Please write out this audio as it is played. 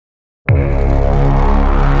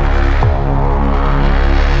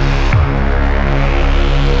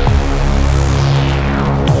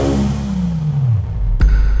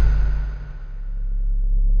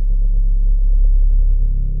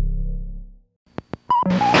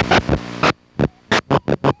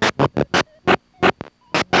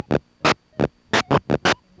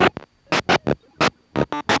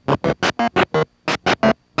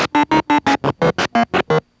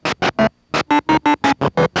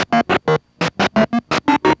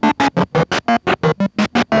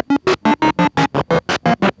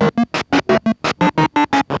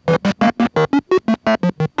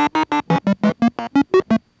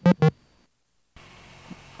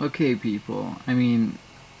Okay, people. I mean,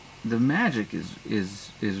 the magic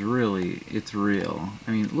is really, it's real.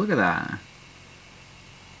 I mean, look at that.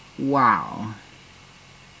 Wow.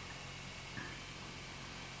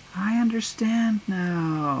 I understand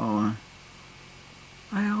now.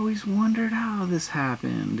 I always wondered how this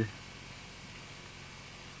happened.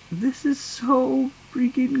 This is so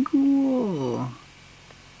freaking cool.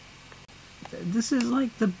 This is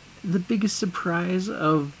like the biggest surprise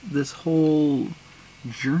of this whole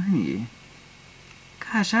journey.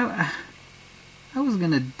 Gosh, I was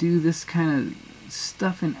gonna do this kind of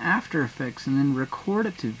stuff in After Effects and then record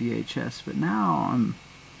it to VHS, but now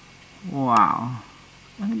wow.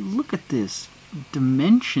 I mean, look at this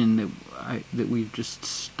dimension that we've just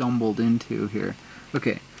stumbled into here.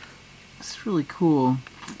 Okay, it's really cool.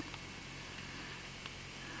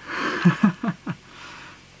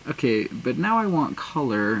 Okay, but now I want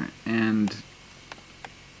color and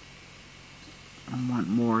I want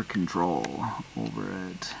more control over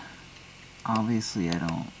it. Obviously I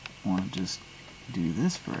don't want to just do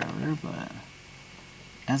this forever, but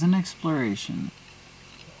as an exploration.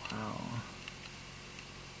 Wow.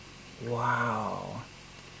 Wow.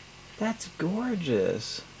 That's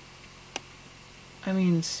gorgeous. I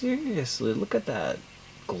mean, seriously, look at that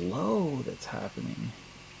glow that's happening.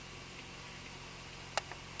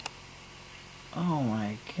 Oh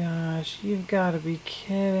my gosh, you've got to be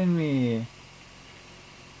kidding me.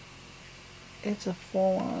 It's a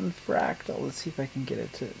full-on fractal. Let's see if I can get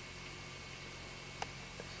it to...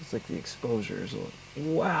 It's like the exposures.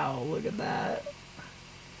 Wow, look at that.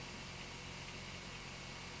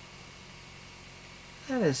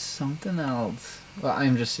 That is something else. Well,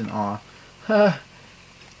 I'm just in awe.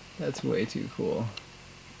 That's way too cool.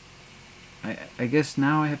 I guess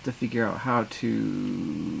now I have to figure out how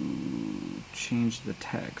to change the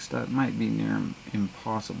text. That might be near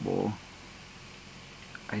impossible.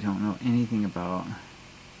 I don't know anything about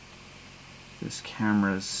this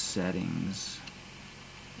camera's settings.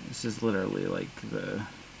 This is literally like the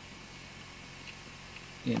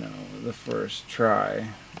first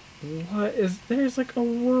try. What is, there's like a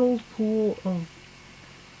whirlpool of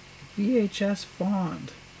VHS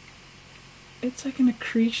font. It's like an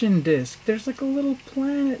accretion disk. There's like a little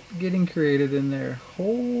planet getting created in there.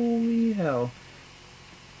 Holy hell.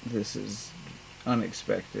 This is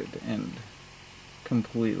unexpected and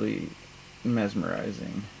completely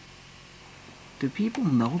mesmerizing. Do people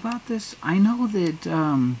know about this? I know that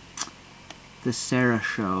the Sarah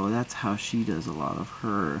Show, that's how she does a lot of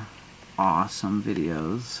her awesome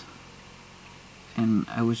videos. And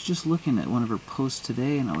I was just looking at one of her posts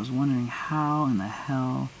today and I was wondering how in the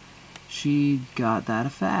hell she got that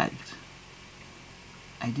effect.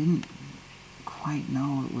 I didn't quite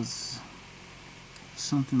know it was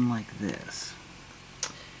something like this.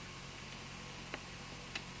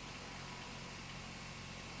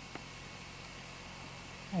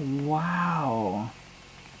 Wow.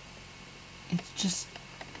 It's just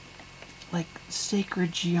like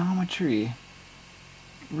sacred geometry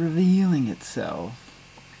revealing itself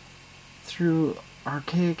through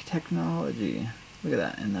archaic technology. Look at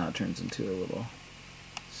that, and now it turns into a little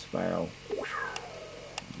spiral.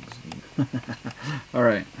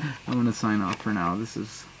 Alright, I'm gonna sign off for now. This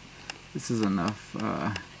is enough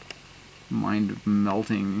mind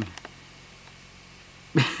melting.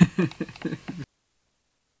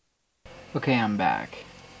 Okay, I'm back.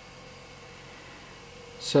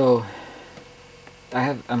 So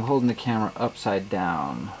I'm holding the camera upside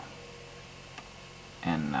down,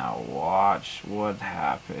 and now watch what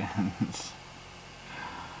happens.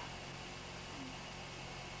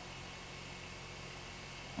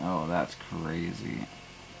 Oh, that's crazy.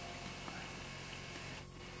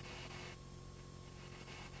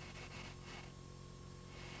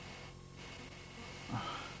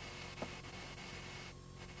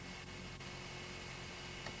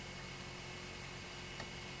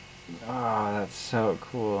 Oh, that's so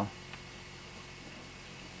cool.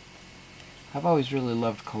 I've always really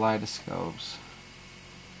loved kaleidoscopes.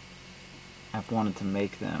 I've wanted to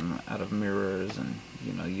make them out of mirrors and,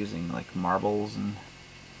 using like marbles and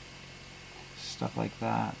stuff like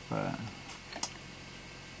that, but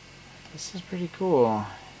this is pretty cool.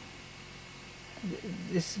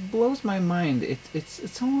 This blows my mind.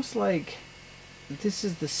 It's almost like this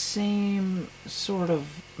is the same sort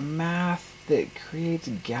of math that creates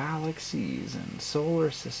galaxies and solar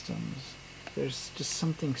systems. There's just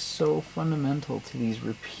something so fundamental to these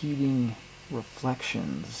repeating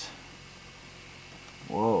reflections.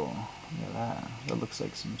 Whoa, look at that. That looks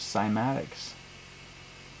like some cymatics.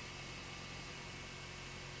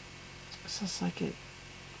 It's just like it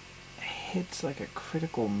hits like a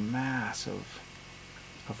critical mass of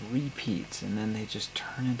of repeats, and then they just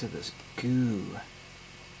turn into this goo.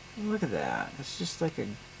 Look at that. It's just like a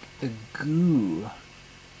goo.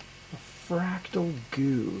 A fractal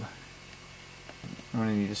goo. I'm going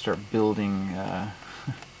to need to start building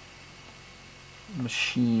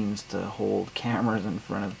machines to hold cameras in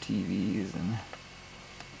front of TVs, and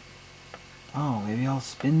oh, maybe I'll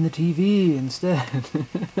spin the TV instead.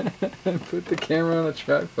 Put the camera on a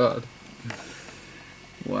tripod.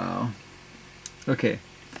 Wow. Okay.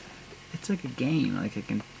 It's like a game. Like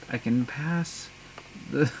I can pass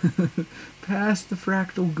the pass the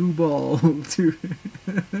fractal goo ball to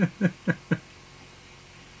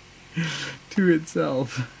to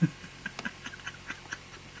itself.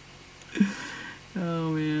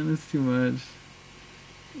 Oh man, that's too much.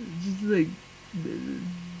 Just like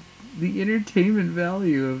the entertainment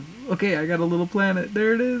value of, okay, I got a little planet.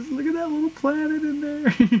 There it is. Look at that little planet in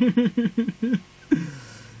there.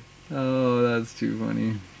 Oh, that's too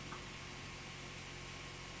funny.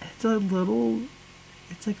 It's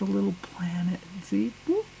like a little planet. See?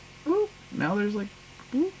 Boop, boop. Now there's like,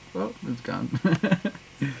 boop. Oh, it's gone.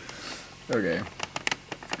 Okay.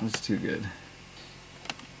 That's too good.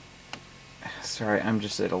 Sorry, I'm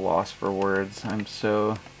just at a loss for words. I'm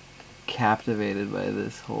so captivated by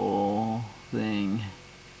this whole thing.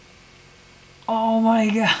 Oh my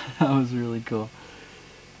god, that was really cool.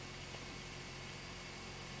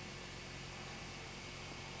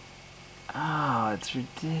 Oh, it's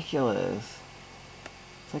ridiculous.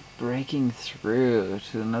 It's like breaking through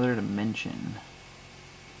to another dimension.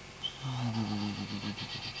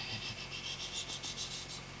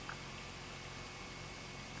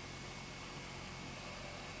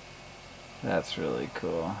 That's really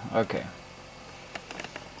cool. Okay.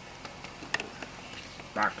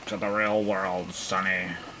 Back to the real world, Sonny.